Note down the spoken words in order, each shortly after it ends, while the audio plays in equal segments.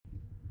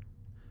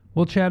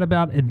We'll chat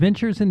about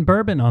adventures in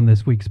bourbon on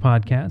this week's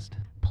podcast.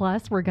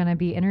 Plus, we're going to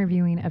be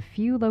interviewing a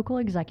few local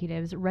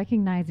executives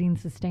recognizing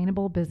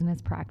sustainable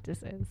business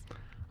practices.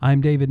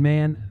 I'm David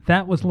Mann.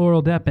 That was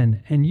Laurel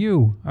Deppen, and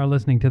you are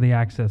listening to the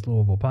Access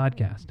Louisville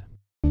podcast.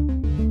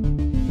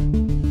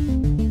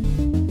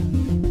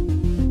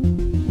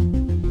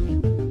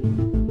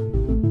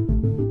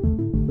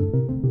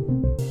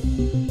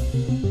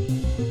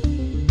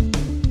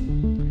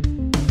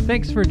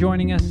 Thanks for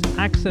joining us.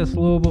 Access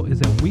Louisville is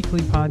a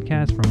weekly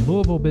podcast from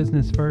Louisville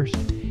Business First.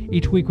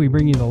 Each week we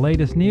bring you the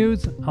latest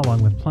news,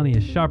 along with plenty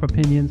of sharp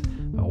opinions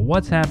about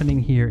what's happening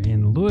here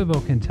in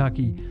Louisville,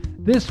 Kentucky.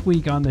 This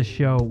week on the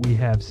show, we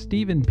have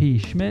Stephen P.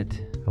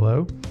 Schmidt.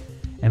 Hello.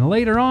 And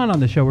later on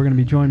the show, we're going to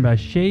be joined by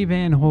Shay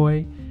Van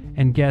Hoy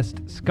and guest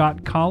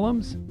Scott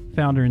Collins,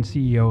 founder and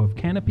CEO of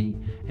Canopy,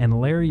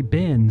 and Larry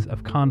Benz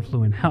of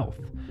Confluent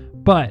Health.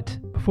 But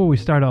before we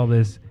start all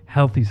this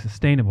healthy,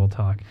 sustainable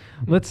talk,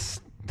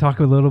 let's talk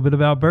a little bit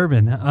about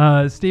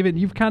bourbon. Stephen,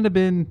 you've kind of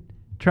been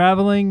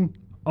traveling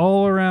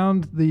all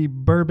around the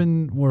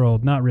bourbon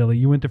world. Not really.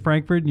 You went to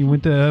Frankfurt and you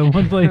went to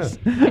one place.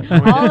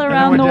 All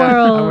around the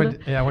world.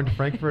 I went to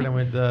Frankfurt. I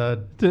went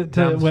down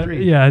the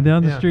street.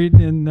 Down the street.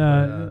 And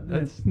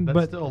that's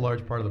still a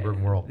large part of the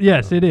bourbon world.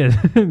 Yes, so. It is.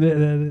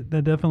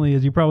 that definitely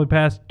is. You probably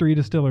passed 3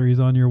 distilleries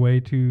on your way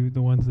to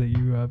the ones that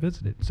you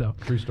visited. So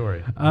true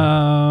story.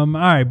 All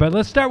right, but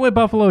let's start with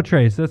Buffalo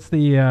Trace. That's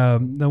the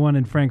one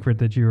in Frankfurt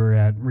that you were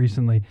at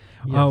recently.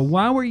 Yes.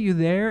 Why were you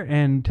there?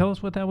 And tell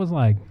us what that was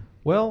like.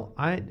 Well,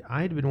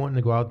 I'd been wanting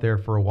to go out there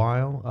for a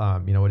while.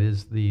 It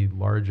is the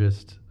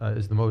largest,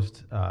 is the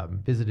most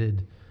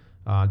visited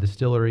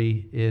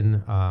distillery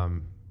in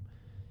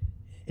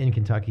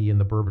Kentucky in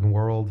the bourbon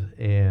world,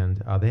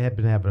 and they had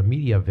been having a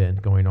media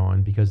event going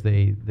on because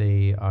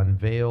they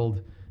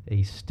unveiled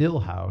a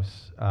still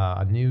house,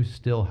 a new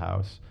still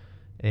house,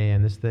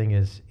 and this thing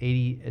is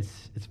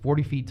it's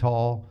 40 feet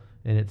tall,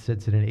 and it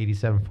sits in an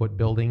 87-foot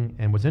building.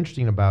 And what's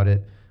interesting about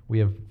it, we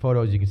have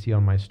photos you can see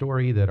on my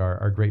story that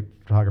our great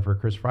photographer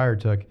Chris Fryer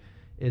took,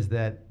 is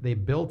that they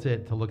built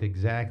it to look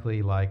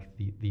exactly like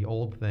the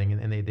old thing,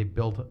 and they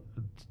built,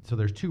 so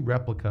there's 2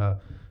 replica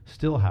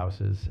still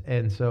houses.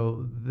 And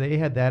so they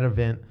had that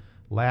event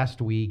last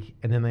week,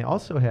 and then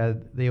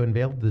they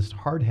unveiled this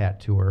hard hat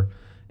tour.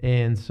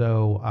 And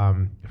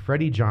so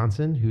Freddie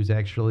Johnson, he's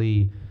a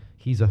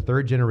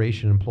 3rd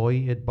generation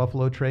employee at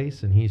Buffalo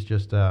Trace, and he's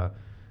just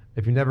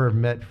if you've never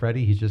met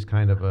Freddie, he's just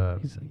kind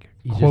of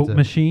he's quote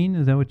machine.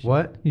 Is that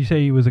what you say?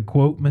 He was a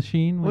quote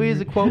machine? Well, he's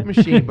a quote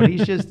machine, but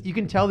he's just, you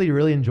can tell that he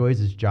really enjoys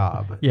his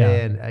job. Yeah.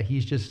 And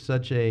he's just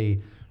such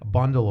a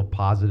bundle of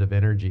positive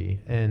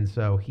energy. And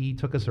so he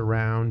took us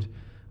around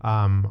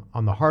on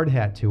the hard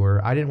hat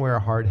tour. I didn't wear a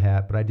hard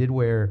hat, but I did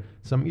wear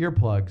some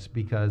earplugs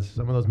because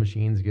some of those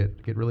machines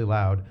get really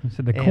loud.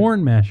 So the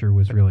corn masher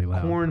was really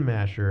loud. Corn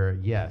masher,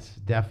 yes,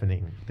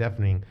 deafening.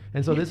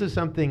 And so this is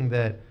something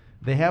that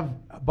they have.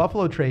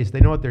 Buffalo Trace,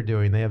 they know what they're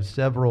doing. They have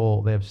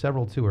several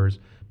tours,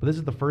 but this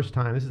is the first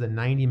time. This is a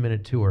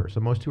 90-minute tour. So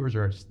most tours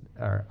are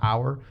an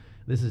hour.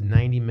 This is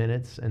 90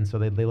 minutes, and so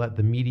they let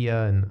the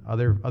media and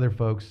other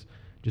folks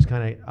just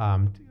kind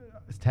of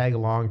tag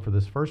along for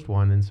this first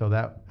one. And so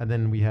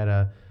then we had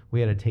a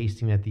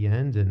tasting at the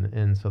end,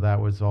 and so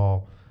that was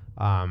all.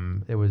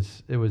 It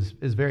was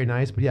very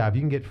nice. But yeah, if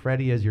you can get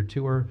Freddie as your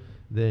tour,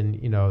 then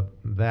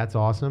that's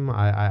awesome.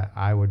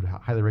 I would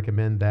highly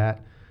recommend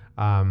that.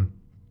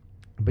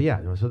 But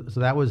yeah, so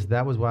that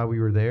was why we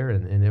were there,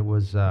 and it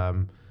was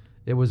a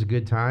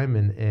good time,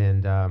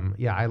 and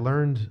I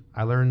learned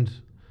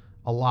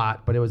a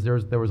lot, but there was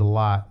a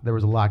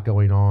lot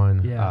going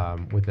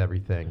on with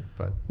everything.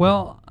 But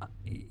well,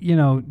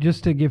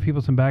 just to give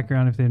people some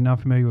background, if they're not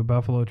familiar with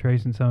Buffalo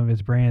Trace and some of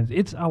its brands,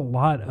 it's a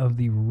lot of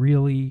the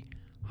really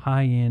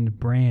high-end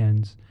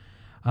brands.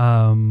 It's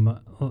all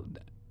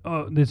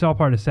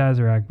part of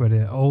Sazerac, but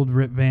old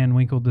Rip Van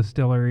Winkle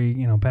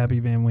Distillery, Pappy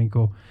Van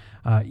Winkle.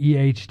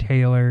 E.H.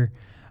 Taylor,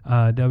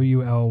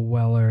 W.L.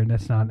 Weller,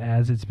 that's not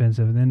as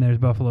expensive. And then there's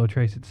Buffalo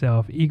Trace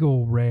itself,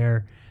 Eagle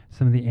Rare,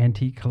 some of the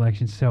antique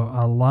collections. So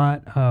a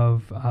lot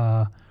of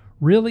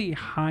really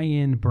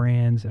high-end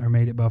brands are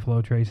made at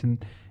Buffalo Trace.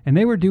 And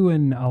they were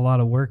doing a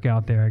lot of work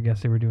out there. I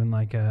guess they were doing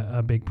like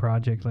a big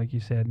project, like you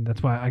said. And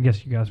that's why I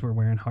guess you guys were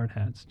wearing hard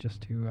hats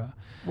just to...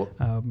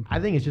 I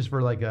think it's just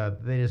for like I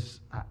think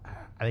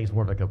it's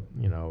more of like a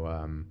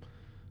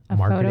a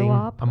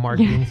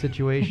marketing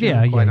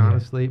situation, quite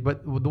honestly.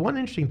 But the one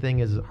interesting thing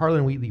is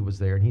Harlan Wheatley was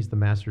there, and he's the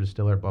master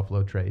distiller at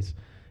Buffalo Trace,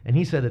 and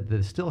he said that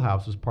the still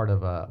house was part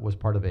of a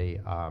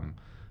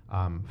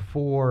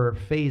 4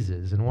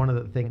 phases, and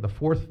the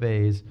 4th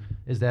phase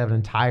is to have an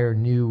entire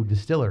new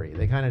distillery.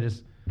 They kind of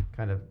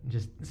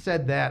just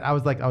said that. I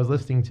was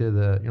listening to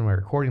my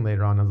recording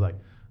later on. I was like,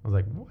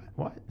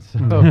 what? So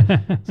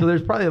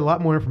there's probably a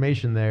lot more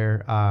information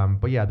there.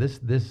 But yeah, this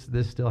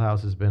still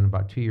house has been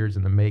about 2 years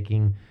in the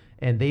making.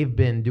 And they've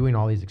been doing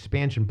all these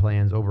expansion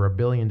plans, over $1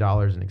 billion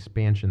in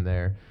expansion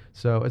there.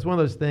 So it's one of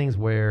those things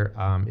where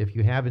if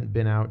you haven't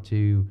been out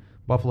to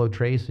Buffalo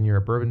Trace and you're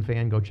a bourbon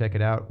fan, go check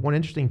it out. One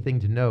interesting thing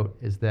to note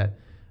is that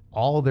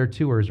all of their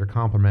tours are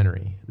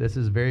complimentary. This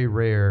is very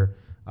rare.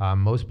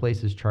 Most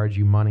places charge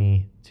you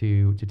money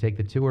to take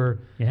the tour,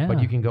 Yeah. but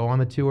you can go on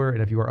the tour,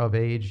 and if you are of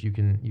age, you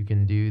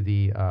can do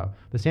the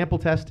sample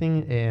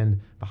testing. And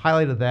the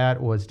highlight of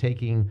that was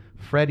taking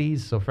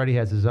Freddy's. So Freddy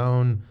has his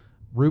own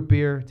root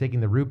beer, taking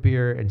the root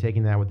beer and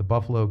taking that with the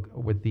Buffalo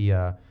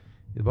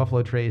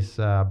Trace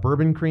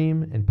bourbon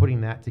cream and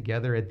putting that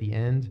together at the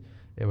end.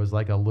 It was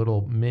like a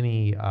little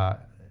mini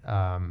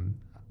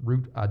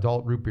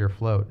adult root beer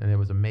float, and it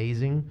was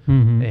amazing.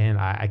 Mhm. And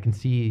I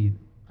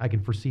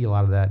can foresee a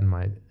lot of that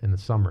in the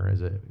summer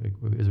as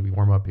we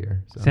warm up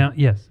here. So.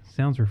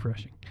 Sounds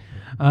refreshing.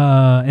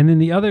 And then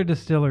the other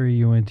distillery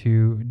you went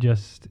to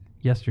just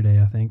yesterday,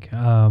 I think.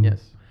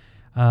 Yes.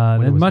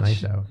 When it was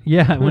nice out.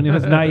 Yeah, when it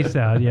was nice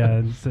out.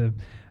 Yeah, it's,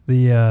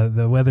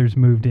 the weather's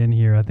moved in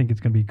here. I think it's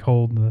going to be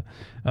cold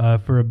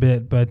for a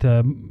bit, but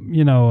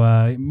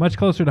much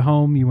closer to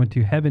home. You went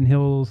to Heaven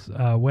Hills,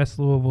 West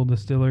Louisville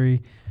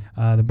Distillery,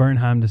 the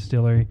Bernheim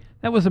Distillery.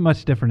 That was a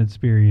much different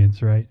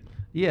experience, right?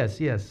 Yes.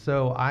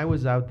 So I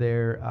was out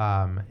there,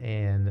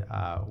 and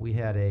we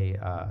had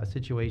a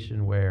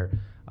situation where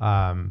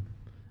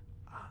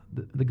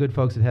the good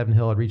folks at Heaven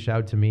Hill had reached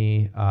out to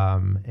me,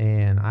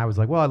 and I was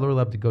like, well, I'd really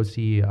love to go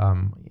see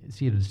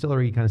the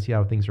distillery, kind of see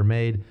how things are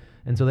made.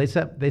 And so they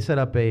set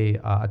up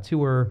a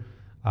tour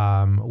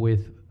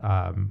with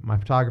my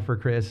photographer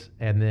Chris,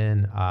 and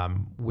then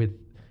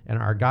and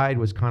our guide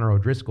was Connor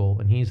O'Driscoll,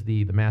 and he's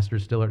the master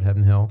distiller at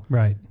Heaven Hill.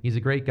 Right. He's a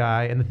great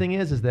guy. And the thing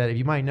is that if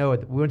you might know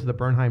it, we went to the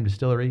Bernheim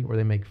Distillery where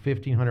they make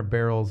 1,500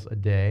 barrels a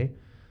day,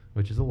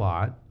 which is a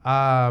lot.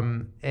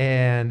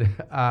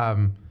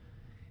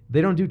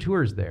 They don't do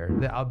tours there.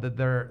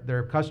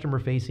 Their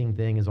customer-facing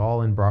thing is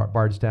all in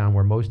Bardstown,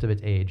 where most of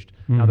it's aged.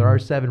 Mm-hmm. Now there are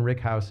 7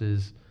 rick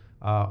houses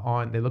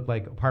they look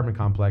like apartment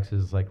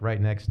complexes, like right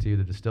next to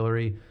the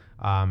distillery,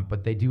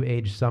 but they do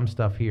age some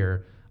stuff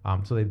here.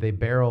 So they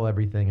barrel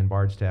everything in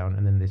Bardstown,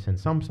 and then they send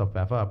some stuff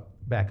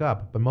back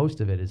up, but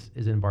most of it is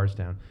in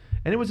Bardstown.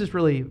 And it was just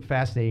really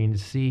fascinating to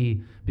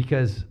see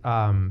because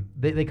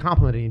they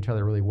complemented each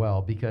other really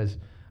well because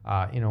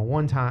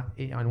one time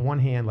on one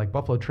hand, like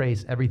Buffalo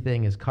Trace,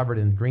 everything is covered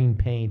in green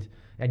paint,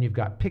 and you've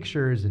got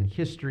pictures and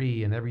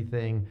history and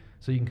everything,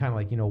 so you can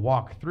kind of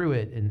walk through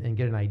it and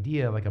get an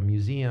idea, like a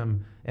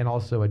museum and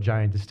also a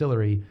giant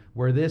distillery.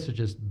 Where this is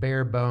just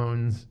bare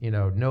bones,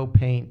 no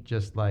paint,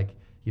 just like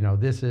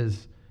this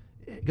is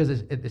because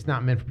it's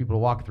not meant for people to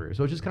walk through.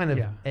 So it's just kind of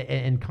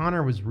and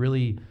Connor was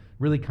really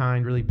really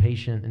kind, really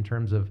patient in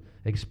terms of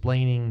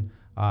explaining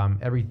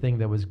everything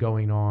that was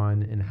going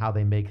on and how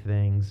they make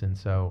things, and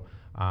so.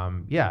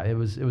 It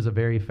was a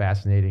very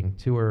fascinating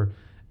tour,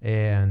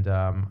 and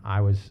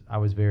I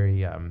was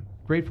very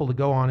grateful to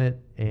go on it,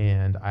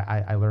 and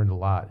I learned a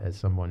lot as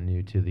someone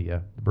new to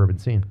the bourbon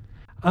scene.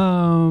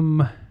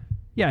 And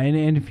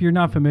if you're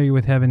not familiar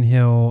with Heaven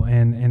Hill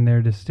and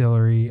their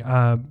distillery,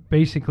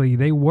 basically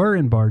they were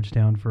in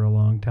Bardstown for a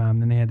long time.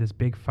 Then they had this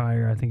big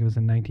fire. I think it was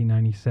in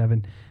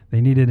 1997.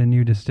 They needed a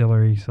new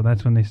distillery, so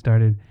that's when they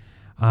started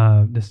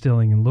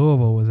distilling in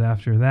Louisville. Was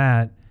after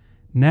that.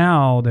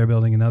 Now they're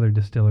building another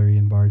distillery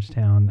in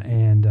Bardstown,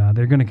 and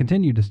they're going to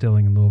continue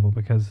distilling in Louisville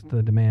because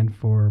the demand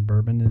for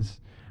bourbon is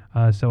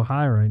so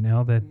high right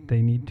now that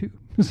they need to.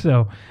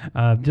 So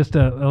just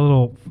a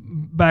little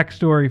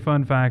backstory,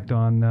 fun fact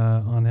on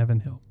Heaven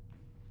Hill.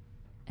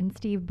 And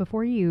Steve,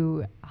 before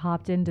you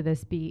hopped into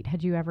this beat,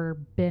 had you ever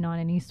been on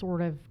any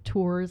sort of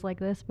tours like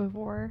this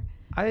before?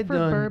 I had for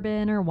done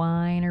bourbon or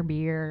wine or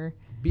beer.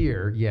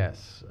 Beer,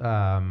 yes.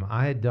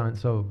 I had done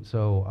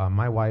so.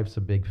 My wife's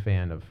a big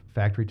fan of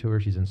factory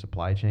tours. She's in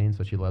supply chain,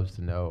 so she loves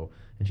to know,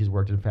 and she's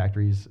worked in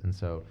factories, and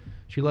so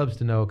she loves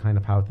to know kind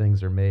of how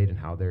things are made and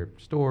how they're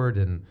stored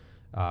and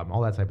all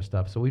that type of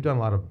stuff. So we've done a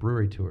lot of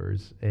brewery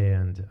tours,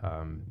 and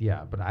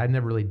but I'd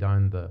never really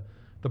done the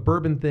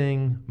bourbon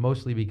thing,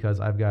 mostly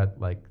because I've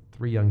got like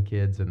 3 young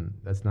kids, and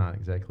that's not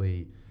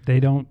exactly. They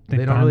don't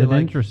really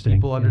like interesting.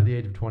 People under the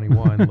age of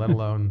 21, let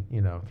alone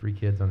 3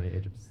 kids under the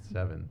age of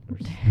 7 or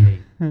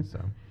 8.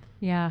 So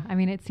Yeah, I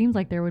mean, it seems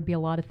like there would be a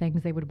lot of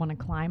things they would want to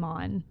climb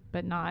on,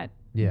 but not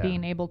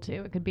being able to.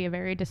 It could be a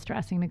very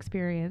distressing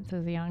experience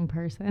as a young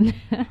person.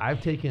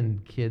 I've taken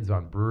kids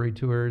on brewery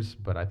tours,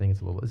 but I think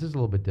this is a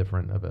little bit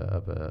different of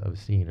a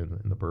scene in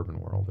the bourbon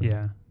world.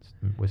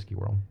 Whiskey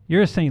world.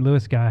 You're a St.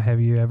 Louis guy. Have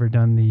you ever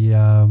done the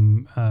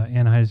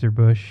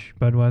Anheuser-Busch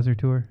Budweiser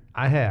tour?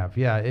 I have.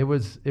 Yeah, it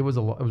was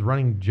a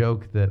running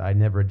joke that I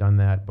never had done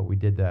that, but we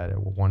did that at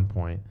one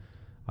point.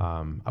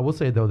 I will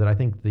say though that I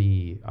think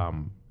the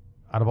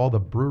out of all the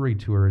brewery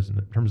tours in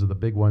terms of the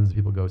big ones that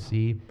people go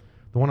see,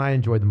 the one I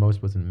enjoyed the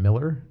most was in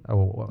Miller. I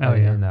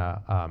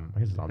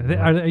guess it's on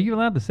Are you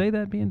allowed to say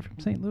that being from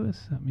St. Louis?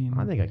 I mean,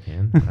 I think I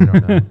can. I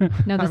don't know.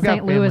 No, the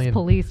St. Louis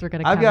police are going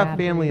to come. I've got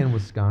family in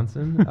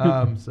Wisconsin.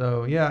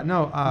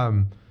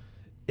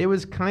 It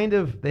was kind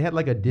of, they had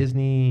like a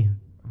Disney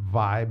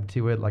vibe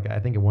to it. Like I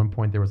think at one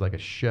point there was like a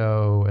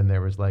show and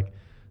there was like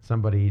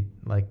somebody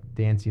like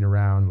dancing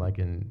around like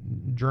in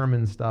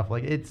German stuff.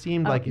 Like it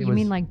seemed like it was. You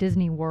mean like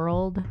Disney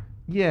World?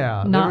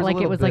 Yeah, not like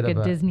it was like a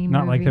Disney movie.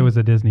 Not like there was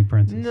a Disney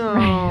princess.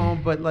 No,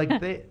 but like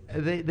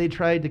they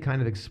tried to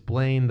kind of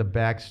explain the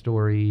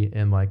backstory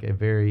in like a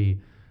very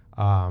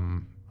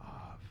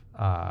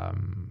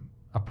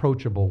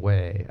approachable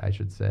way, I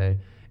should say.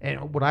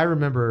 And what I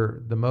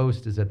remember the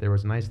most is that there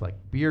was a nice like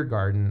beer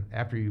garden.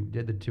 After you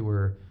did the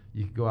tour,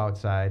 you could go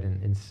outside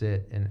and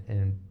sit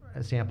and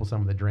sample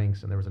some of the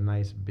drinks, and there was a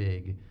nice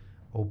big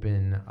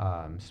open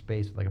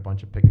space with like a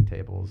bunch of picnic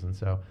tables. And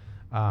so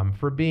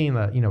for being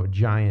a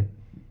giant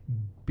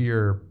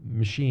beer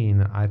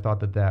machine, I thought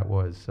that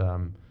was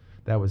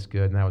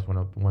good, and that was one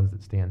of the ones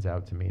that stands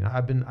out to me. And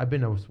I've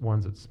been to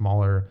ones at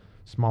smaller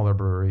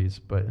breweries,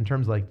 but in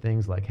terms of like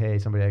things like, hey,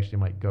 somebody actually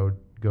might go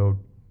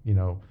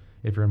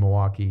if you're in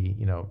Milwaukee,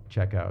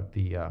 check out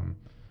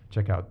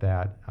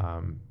that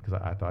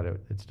because I thought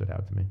it stood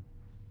out to me.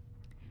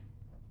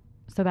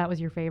 So that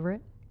was your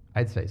favorite?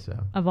 I'd say so.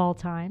 Of all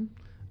time?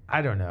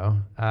 I don't know.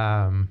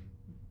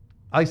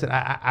 Like I said,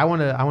 I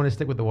want to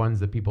stick with the ones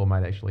that people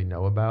might actually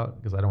know about,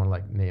 because I don't want to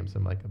like name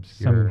some like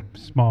obscure,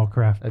 some small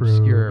craft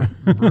brewery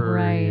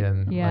right.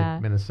 and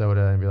like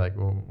Minnesota and be like,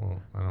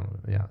 well, I don't.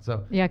 Yeah.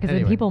 So because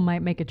then people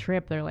might make a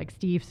trip. They're like,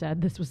 Steve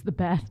said this was the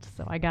best,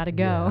 so I got to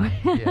go.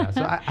 Yeah.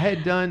 So I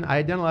had done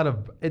a lot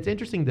of. It's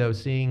interesting though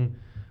seeing,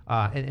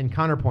 and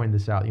Connor pointed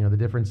this out. The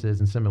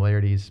differences and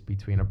similarities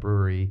between a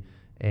brewery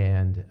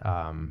and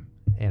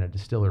a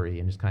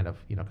distillery, and just kind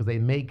of because they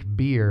make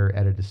beer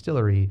at a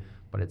distillery,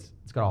 but it's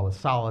got all the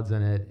solids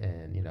in it,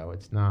 and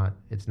it's not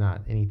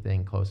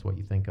anything close to what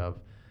you think of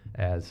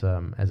as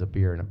a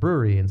beer in a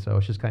brewery. And so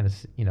it's just kind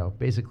of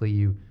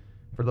basically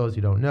for those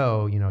who don't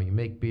know, you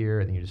make beer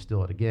and then you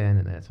distill it again,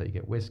 and that's how you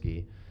get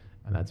whiskey,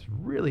 and that's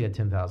really a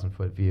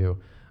 10,000-foot view.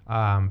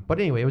 But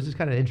anyway, it was just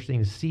kind of interesting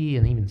to see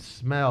and even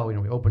smell.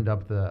 We opened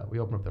up the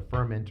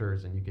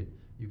fermenters, and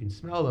you can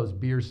smell those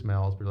beer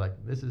smells. But like,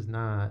 this is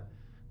not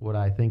what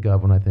I think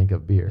of when I think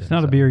of beer. It's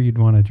not a beer you'd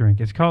want to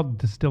drink. It's called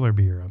distiller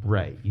beer.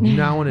 Right. You do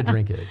not want to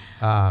drink it.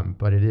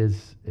 But it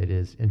is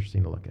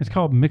interesting to look at. It's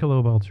called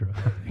Michelob Ultra.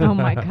 Oh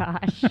my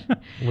gosh.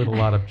 With a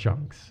lot of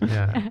chunks.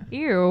 Yeah.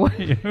 Ew.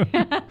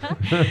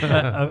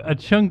 a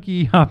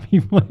chunky hoppy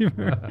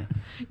flavor.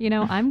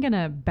 I'm going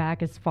to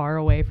back as far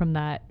away from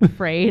that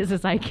phrase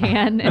as I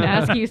can and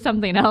ask you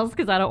something else,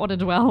 because I don't want to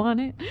dwell on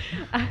it.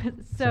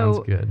 Sounds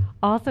good.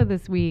 Also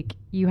this week,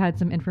 you had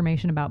some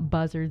information about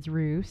Buzzard's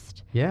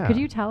Roost. Yeah. Could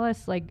you tell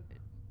us, like,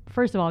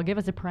 first of all, give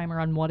us a primer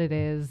on what it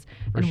is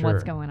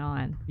what's going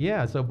on?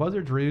 Yeah. So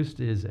Buzzard's Roost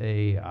is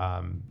they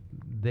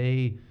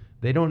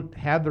don't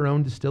have their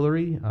own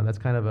distillery. That's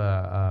kind of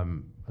a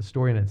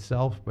story in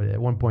itself. But at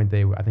one point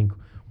I think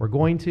were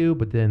going to,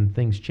 but then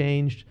things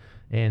changed.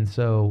 And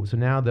so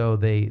now though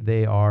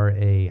they are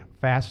a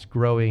fast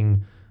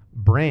growing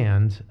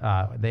brand.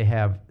 They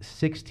have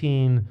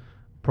 16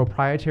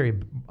 proprietary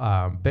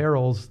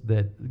barrels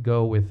that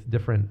go with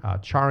different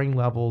charring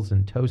levels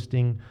and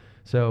toasting.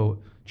 So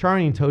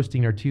charring and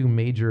toasting are two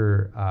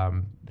major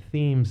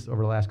themes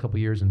over the last couple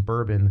of years in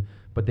bourbon,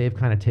 but they've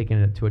kind of taken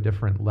it to a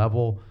different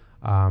level.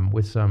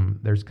 There's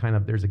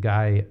a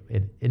guy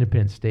at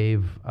Independent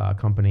Stave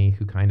Company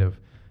who kind of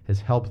has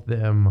helped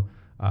them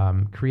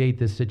create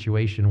this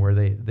situation where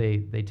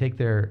they take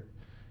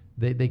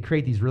they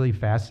create these really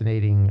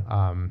fascinating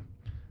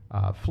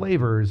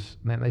flavors.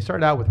 And they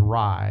started out with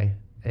rye,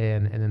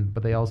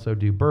 but they also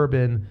do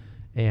bourbon,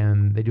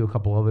 and they do a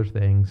couple other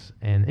things.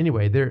 And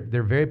anyway,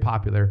 they're very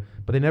popular,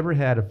 but they never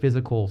had a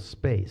physical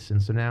space,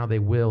 and so now they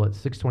will at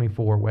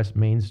 624 West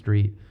Main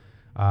Street.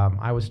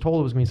 I was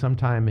told it was going to be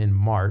sometime in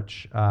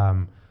March.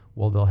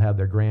 They'll have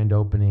their grand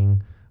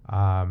opening,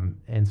 but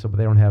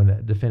they don't have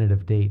a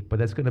definitive date. But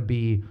that's going to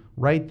be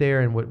right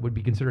there in what would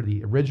be considered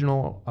the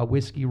original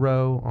Whiskey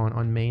Row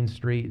on Main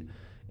Street.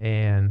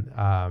 And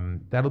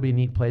that'll be a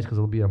neat place because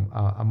there'll be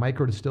a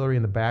micro distillery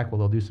in the back where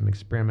they'll do some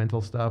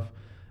experimental stuff,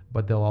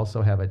 but they'll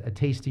also have a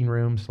tasting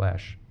room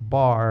 /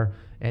 bar,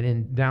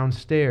 and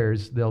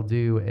downstairs they'll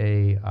do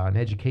an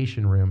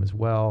education room as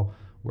well,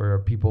 where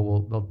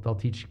people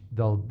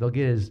they'll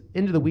get as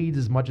into the weeds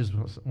as much as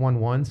one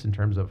wants in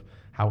terms of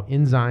how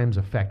enzymes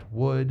affect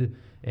wood,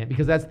 and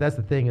because that's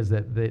the thing is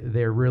that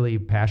they're really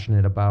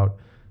passionate about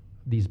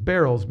these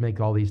barrels make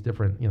all these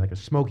different, like a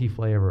smoky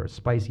flavor, a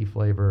spicy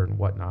flavor, and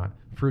whatnot,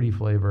 fruity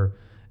flavor,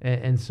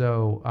 and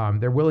so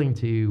they're willing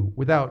to,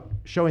 without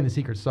showing the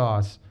secret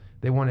sauce,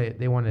 they want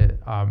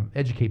to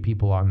educate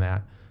people on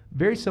that.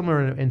 Very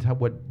similar into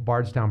what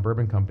Bardstown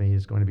Bourbon Company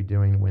is going to be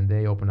doing when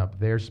they open up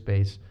their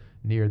space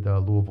near the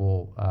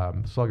Louisville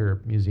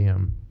Slugger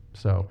Museum.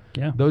 So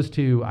those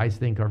two, I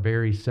think, are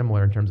very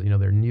similar in terms of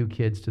they're new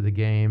kids to the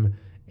game,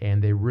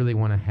 and they really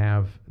want to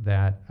have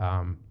that.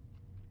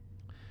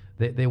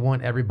 They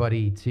want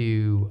everybody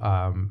to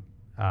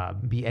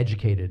be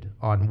educated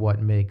on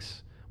what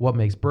makes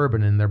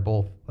bourbon, and they're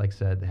both, like I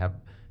said, have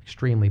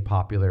extremely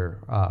popular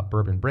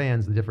bourbon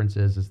brands. The difference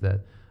is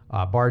that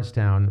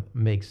Bardstown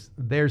makes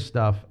their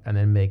stuff and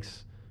then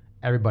makes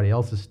everybody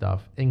else's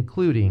stuff,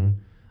 including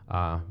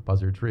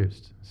Buzzard's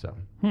Roost. So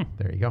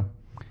there you go.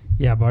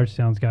 Yeah,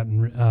 Bardstown's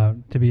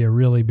gotten to be a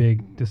really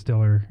big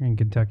distiller in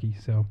Kentucky.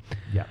 So,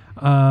 Yeah.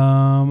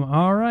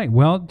 All right.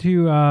 Well,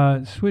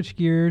 to switch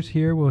gears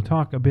here, we'll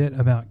talk a bit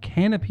about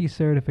Canopy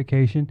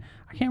certification.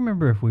 I can't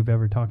remember if we've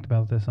ever talked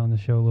about this on the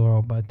show,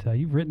 Laurel, but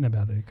you've written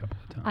about it a couple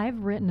of times. I've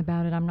written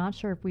about it. I'm not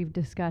sure if we've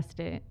discussed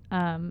it,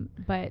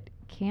 but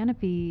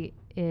Canopy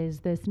is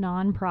this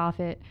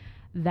nonprofit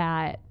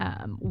that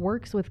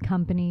works with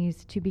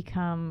companies to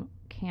become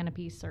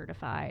Canopy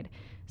certified.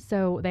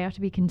 So they have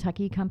to be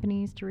Kentucky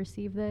companies to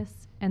receive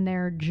this, and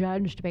they're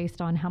judged based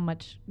on how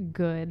much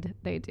good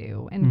they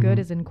do. And good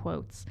is in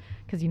quotes,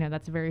 because,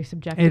 that's a very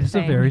subjective thing. It's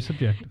a very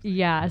subjective thing.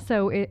 Yeah,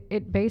 so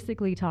it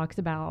basically talks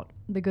about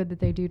the good that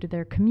they do to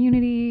their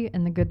community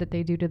and the good that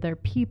they do to their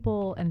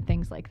people and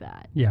things like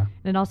that. Yeah.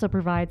 And it also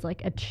provides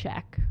like a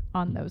check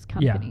on those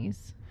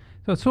companies.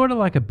 Yeah. So it's sort of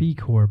like a B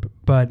Corp,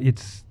 but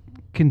it's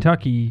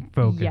Kentucky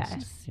focused.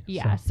 Yes.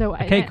 Yeah. So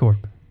a K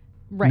Corp.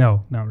 Right.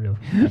 No, not really.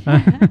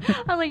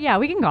 I was like, yeah,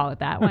 we can call it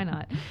that. Why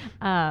not?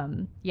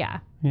 Yeah.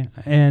 Yeah.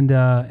 And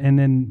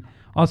then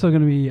also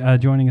going to be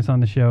joining us on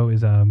the show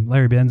is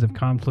Larry Benz of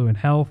Confluent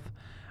Health.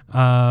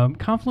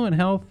 Confluent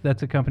Health,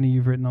 that's a company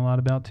you've written a lot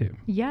about too.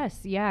 Yes,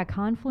 yeah.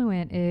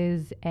 Confluent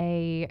is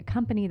a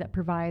company that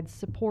provides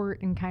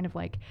support and kind of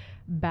like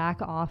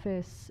back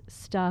office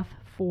stuff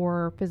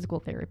for physical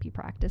therapy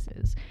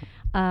practices.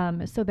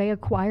 So they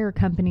acquire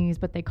companies,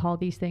 but they call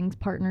these things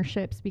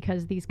partnerships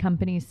because these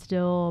companies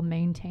still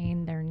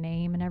maintain their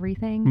name and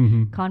everything.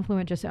 Mm-hmm.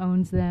 Confluent just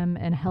owns them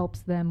and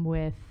helps them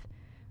with,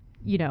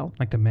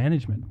 like the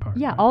management part.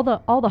 Yeah, right?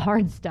 all the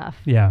hard stuff.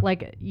 Yeah.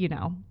 Like,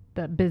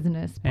 the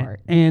business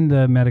part. And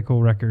the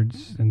medical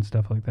records and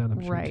stuff like that,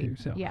 I'm sure too.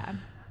 So. Yeah.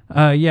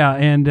 Yeah,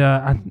 and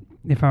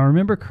if I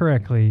remember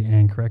correctly,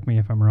 and correct me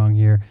if I'm wrong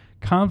here,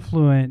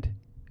 Confluent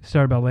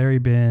started by Larry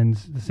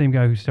Benz, the same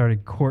guy who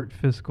started Court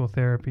Physical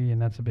Therapy,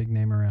 and that's a big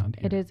name around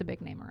here. It is a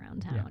big name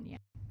around town, yeah.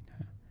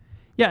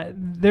 Yeah,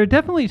 there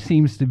definitely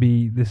seems to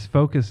be this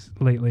focus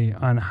lately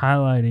on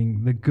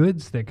highlighting the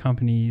goods that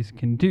companies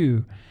can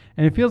do.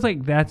 And it feels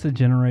like that's a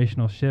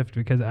generational shift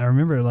because I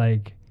remember,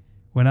 like,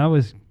 when I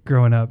was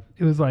growing up,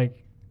 it was like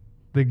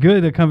the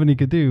good a company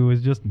could do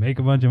was just make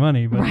a bunch of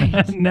money.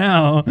 But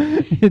now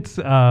it's,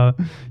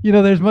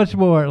 there's much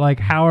more like,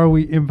 how are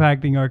we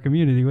impacting our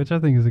community, which I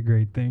think is a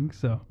great thing.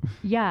 So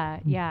yeah.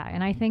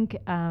 And I think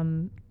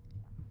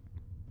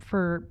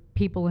for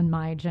people in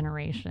my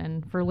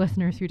generation, for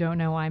listeners who don't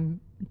know, I'm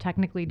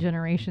technically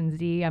Generation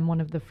Z. I'm one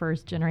of the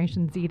first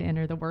Generation Z to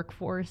enter the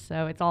workforce.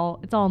 So it's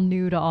all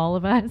new to all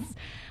of us.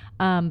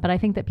 But I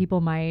think that people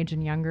my age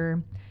and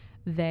younger,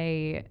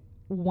 they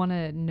want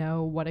to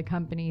know what a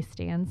company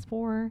stands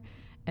for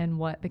and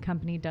what the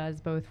company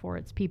does both for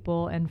its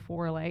people and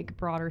for like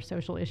broader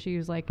social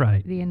issues like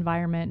the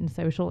environment and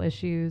social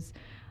issues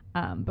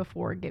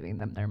before giving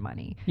them their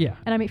money. Yeah.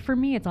 And I mean, for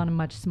me, it's on a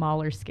much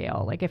smaller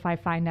scale. Like if I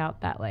find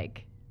out that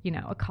like,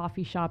 a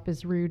coffee shop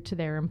is rude to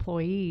their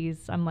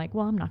employees, I'm like,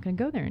 well, I'm not going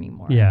to go there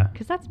anymore. Yeah.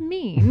 Because that's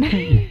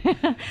mean.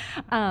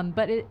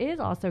 But it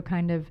is also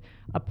kind of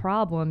a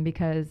problem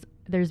because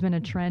there's been a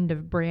trend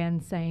of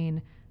brands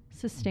saying,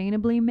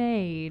 sustainably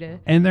made,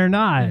 and they're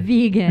not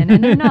vegan,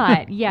 and they're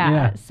not.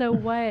 Yeah. So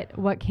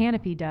what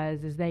Canopy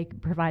does is they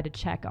provide a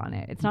check on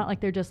it. It's not like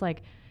they're just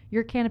like,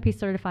 you're Canopy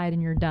certified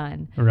and you're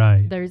done.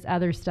 Right. There's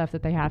other stuff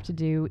that they have to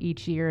do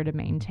each year to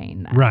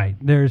maintain that. Right.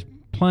 There's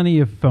plenty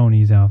of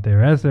phonies out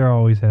there, as there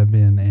always have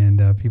been,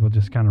 and people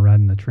just kind of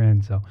riding the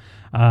trend. So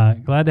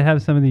glad to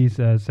have some of these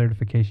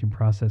certification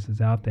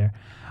processes out there.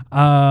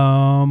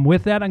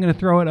 With that, I'm going to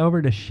throw it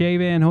over to Shay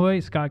Van Hoy,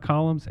 Scott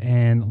Collins,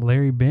 and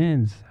Larry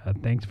Benz.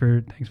 Thanks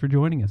for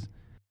joining us.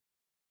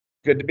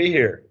 Good to be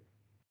here.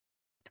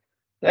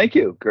 Thank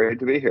you. Great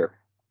to be here.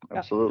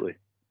 Absolutely.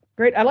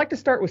 Great. I'd like to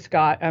start with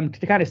Scott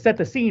to kind of set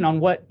the scene on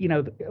what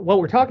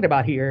we're talking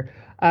about here.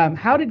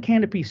 How did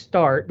Canopy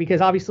start? Because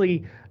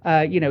obviously,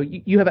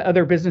 you have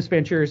other business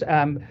ventures.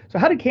 So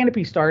how did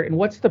Canopy start, and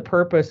what's the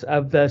purpose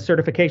of the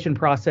certification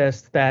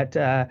process that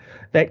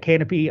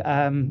Canopy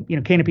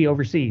Canopy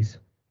oversees?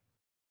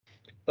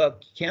 Well,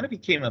 Canopy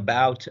came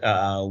about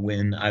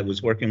when I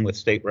was working with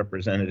State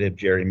Representative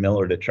Jerry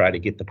Miller to try to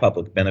get the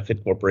Public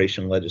Benefit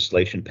Corporation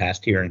legislation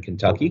passed here in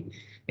Kentucky.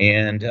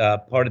 And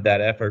part of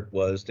that effort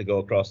was to go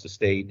across the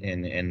state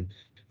and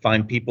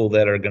find people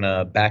that are going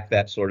to back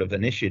that sort of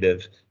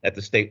initiative at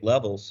the state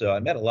level. So I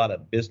met a lot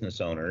of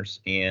business owners,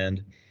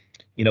 and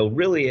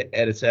really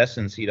at its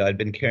essence, I'd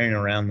been carrying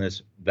around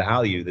this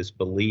value, this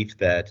belief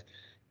that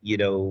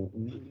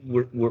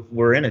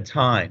we're in a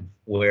time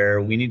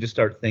where we need to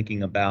start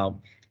thinking about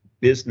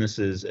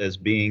businesses as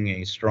being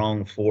a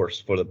strong force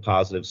for the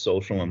positive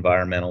social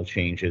environmental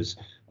changes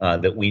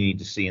that we need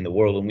to see in the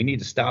world. And we need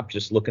to stop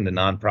just looking to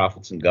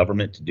nonprofits and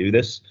government to do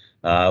this.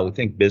 We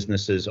think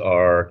businesses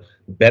are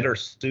better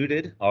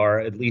suited, or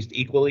at least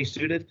equally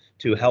suited,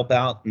 to help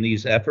out in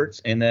these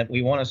efforts, and that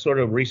we want to sort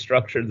of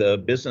restructure the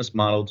business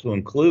model to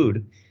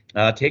include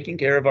taking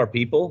care of our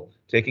people,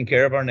 taking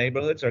care of our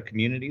neighborhoods, our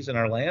communities, and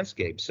our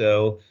landscape.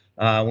 So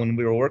when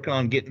we were working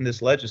on getting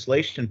this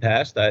legislation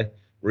passed, I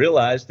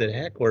realized that,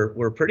 heck,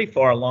 we're pretty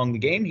far along the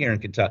game here in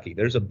Kentucky.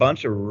 There's a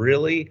bunch of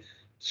really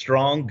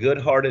strong,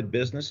 good-hearted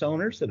business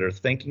owners that are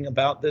thinking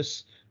about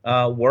this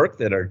work,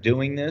 that are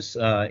doing this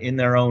in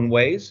their own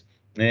ways.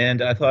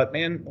 And I thought,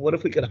 man, what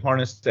if we could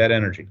harness that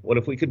energy? What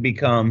if we could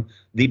become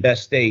the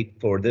best state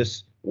for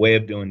this way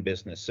of doing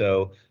business?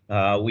 So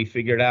we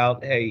figured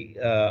out, hey,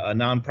 a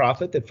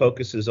nonprofit that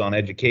focuses on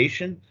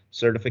education,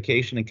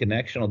 certification, and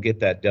connection will get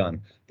that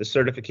done. The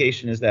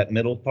certification is that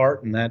middle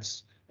part, and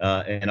that's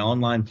an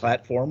online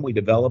platform we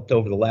developed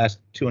over the last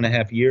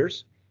 2.5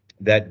 years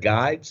that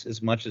guides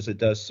as much as it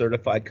does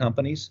certified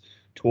companies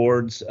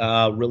towards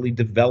really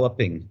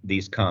developing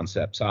these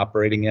concepts,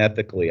 operating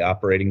ethically,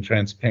 operating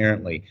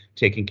transparently,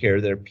 taking care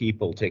of their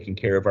people, taking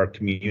care of our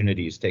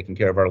communities, taking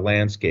care of our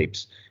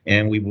landscapes.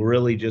 And we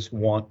really just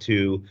want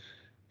to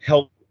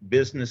help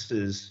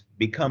businesses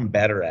become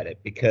better at it,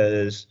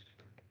 because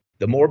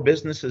the more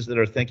businesses that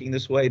are thinking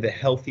this way, the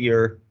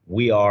healthier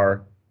we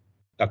are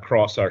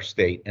across our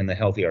state and the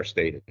healthier our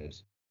state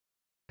is.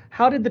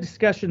 How did the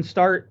discussion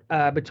start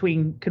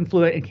between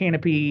Confluent and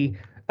Canopy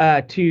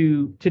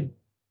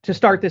to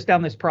start this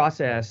down this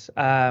process?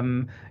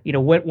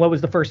 What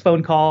was the first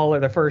phone call, or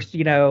the first,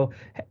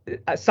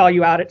 I saw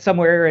you out at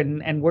somewhere,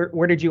 and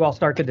where did you all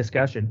start the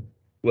discussion?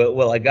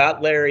 Well, I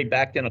got Larry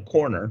backed in a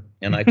corner,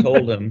 and I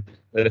told him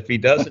that if he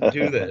doesn't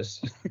do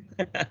this,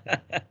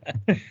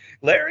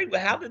 Larry,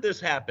 how did this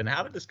happen?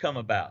 How did this come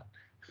about?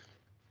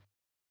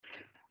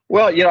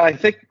 Well, I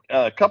think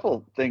a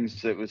couple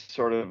things. It was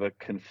sort of a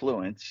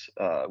confluence.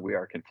 We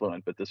are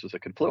Confluent, but this was a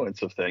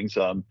confluence of things.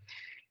 I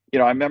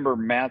remember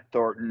Matt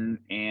Thornton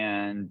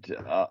and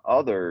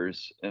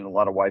others, and a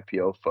lot of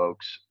YPO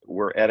folks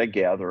were at a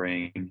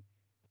gathering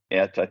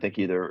at, I think,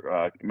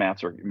 either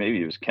Matt's or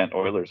maybe it was Kent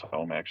Euler's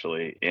home,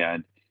 actually.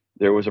 And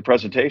there was a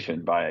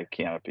presentation by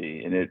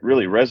Canopy, and it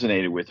really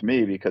resonated with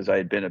me because I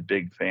had been a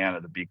big fan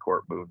of the B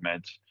Corp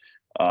movement,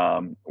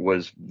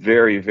 was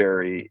very,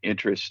 very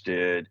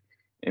interested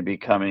in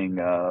becoming,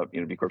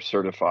 B Corp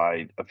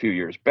certified a few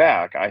years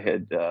back. I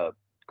had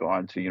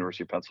gone to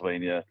University of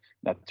Pennsylvania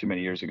not too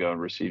many years ago and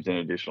received an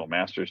additional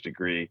master's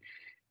degree,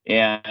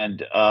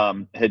 and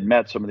had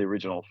met some of the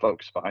original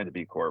folks behind the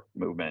B Corp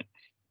movement,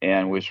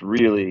 and was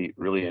really,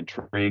 really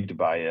intrigued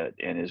by it.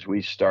 And as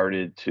we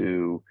started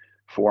to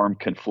form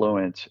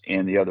Confluent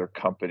and the other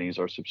companies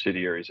or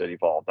subsidiaries that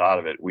evolved out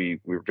of it, we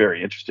were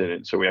very interested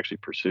in it. So we actually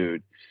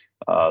pursued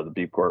the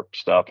B Corp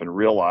stuff and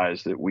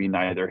realized that we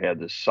neither had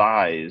the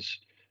size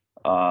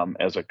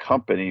as a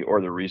company or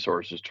the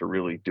resources to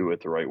really do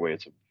it the right way.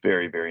 It's a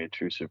very, very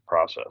intrusive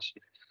process.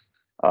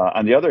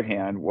 On the other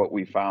hand, what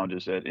we found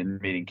is that in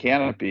meeting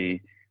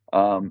Canopy,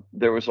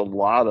 there was a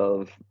lot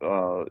of,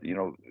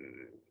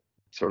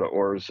 sort of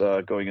oars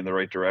going in the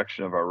right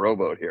direction of our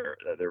rowboat here.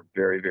 They're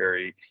very,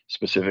 very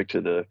specific to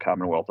the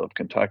Commonwealth of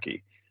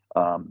Kentucky.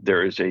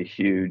 There is a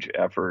huge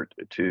effort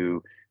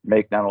to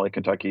make not only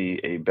Kentucky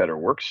a better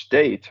work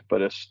state,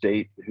 but a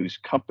state whose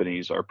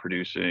companies are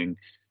producing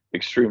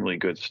extremely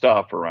good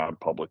stuff around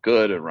public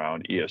good,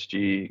 around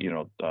ESG,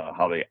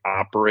 how they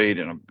operate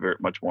in a very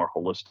much more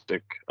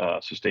holistic,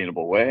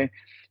 sustainable way.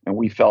 And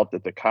we felt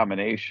that the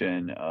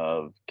combination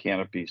of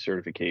Canopy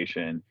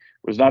certification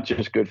was not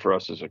just good for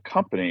us as a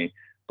company,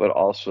 but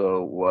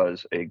also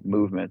was a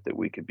movement that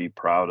we could be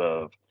proud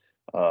of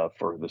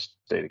for the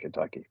state of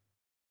Kentucky.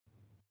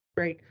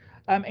 Great.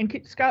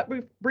 And Scott,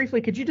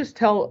 briefly, could you just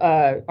tell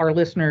our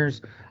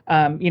listeners,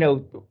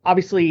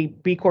 obviously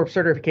B Corp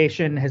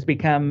certification has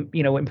become,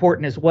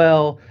 important as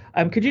well.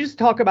 Could you just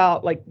talk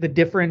about like the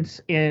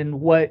difference in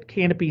what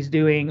Canopy's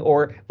doing,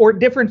 or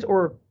difference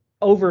or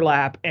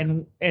overlap,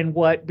 and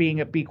what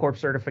being a B Corp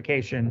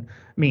certification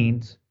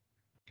means?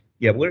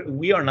 Yeah,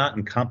 we are not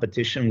in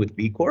competition with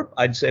B Corp.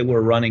 I'd say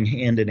we're running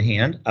hand in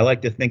hand. I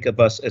like to think of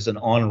us as an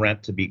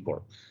on-ramp to B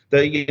Corp.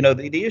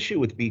 The issue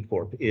with B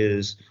Corp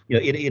is,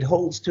 it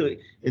holds to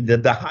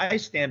the high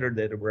standard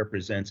that it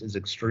represents is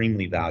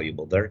extremely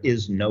valuable. There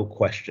is no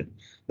question.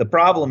 The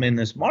problem in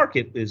this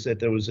market is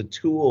that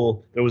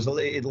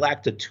it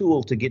lacked a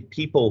tool to get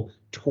people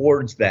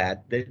towards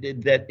that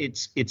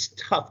it's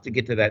tough to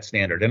get to that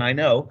standard. And I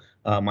know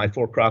my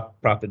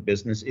for-profit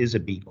business is a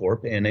B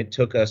Corp, and it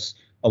took us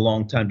a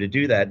long time to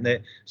do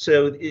that.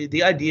 So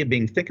the idea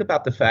being, think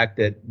about the fact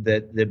that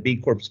the B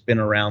Corp's been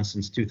around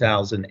since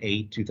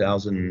 2008,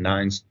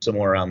 2009,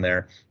 somewhere around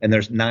there, and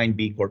there's 9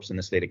 B Corps in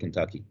the state of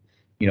Kentucky.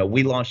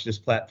 We launched this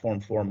platform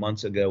 4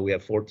 months ago. We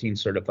have 14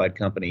 certified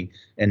company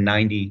and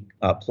 90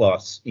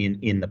 plus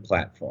in the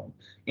platform.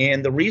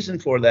 And the reason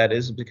for that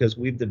is because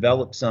we've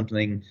developed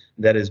something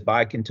that is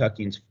by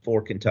Kentuckians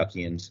for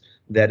Kentuckians,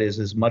 that is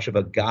as much of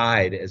a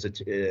guide as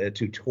a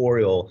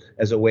tutorial,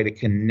 as a way to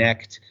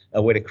connect,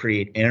 a way to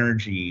create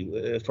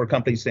energy for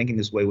companies thinking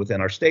this way within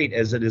our state,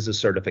 as it is a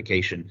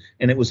certification.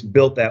 And it was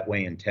built that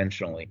way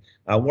intentionally.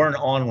 We're an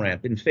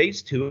on-ramp. In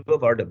phase 2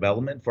 of our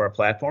development for our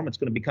platform, it's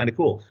going to be kind of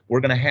cool.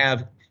 We're going to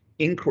have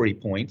inquiry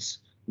points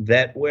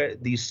that where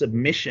the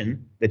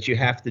submission that you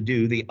have to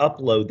do, the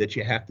upload that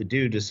you have to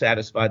do to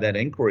satisfy that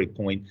inquiry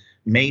point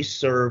may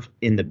serve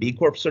in the B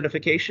Corp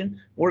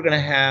certification. We're going to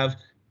have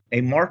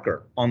a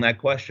marker on that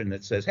question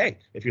that says, hey,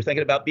 if you're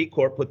thinking about B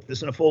Corp, put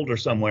this in a folder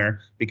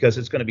somewhere because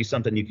it's going to be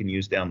something you can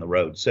use down the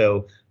road.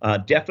 So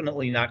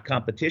definitely not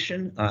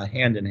competition,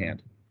 hand in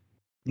hand.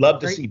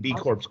 Love to see B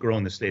Corps grow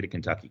in the state of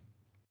Kentucky.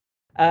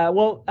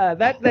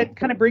 That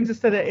kind of brings us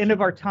to the end of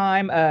our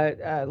time.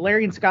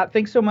 Larry and Scott,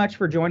 thanks so much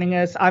for joining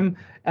us. I'm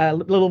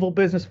Louisville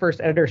Business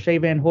First editor Shay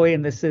Van Hoy,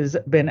 and this has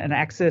been an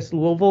Access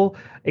Louisville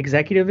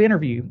executive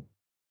interview.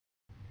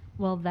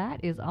 Well, that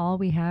is all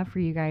we have for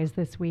you guys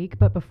this week.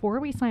 But before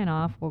we sign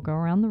off, we'll go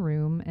around the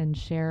room and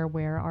share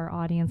where our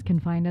audience can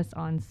find us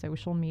on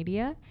social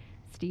media.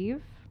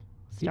 Steve,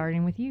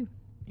 starting with you.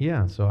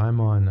 Yeah, so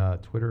I'm on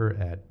Twitter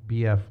at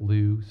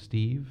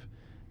BFLouSteve,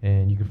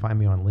 and you can find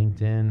me on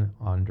LinkedIn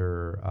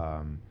under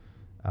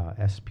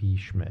SP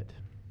Schmidt.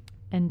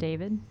 And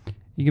David?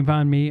 You can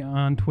find me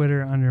on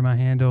Twitter under my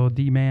handle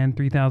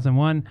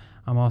DMan3001.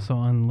 I'm also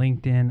on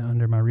LinkedIn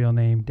under my real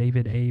name,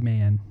 David A.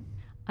 Mann.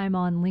 I'm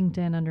on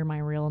LinkedIn under my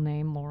real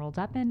name, Laurel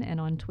Deppen,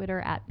 and on Twitter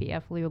at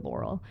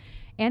BFLouLaurel.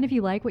 And if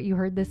you like what you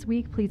heard this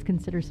week, please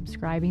consider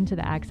subscribing to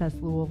the Access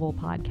Louisville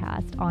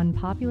podcast on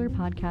popular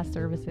podcast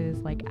services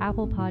like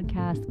Apple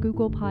Podcasts,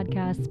 Google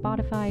Podcasts,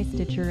 Spotify,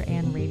 Stitcher,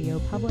 and Radio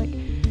Public.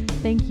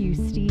 Thank you,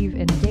 Steve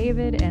and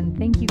David, and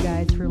thank you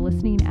guys for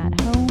listening at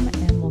home,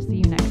 and we'll see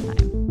you next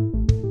time.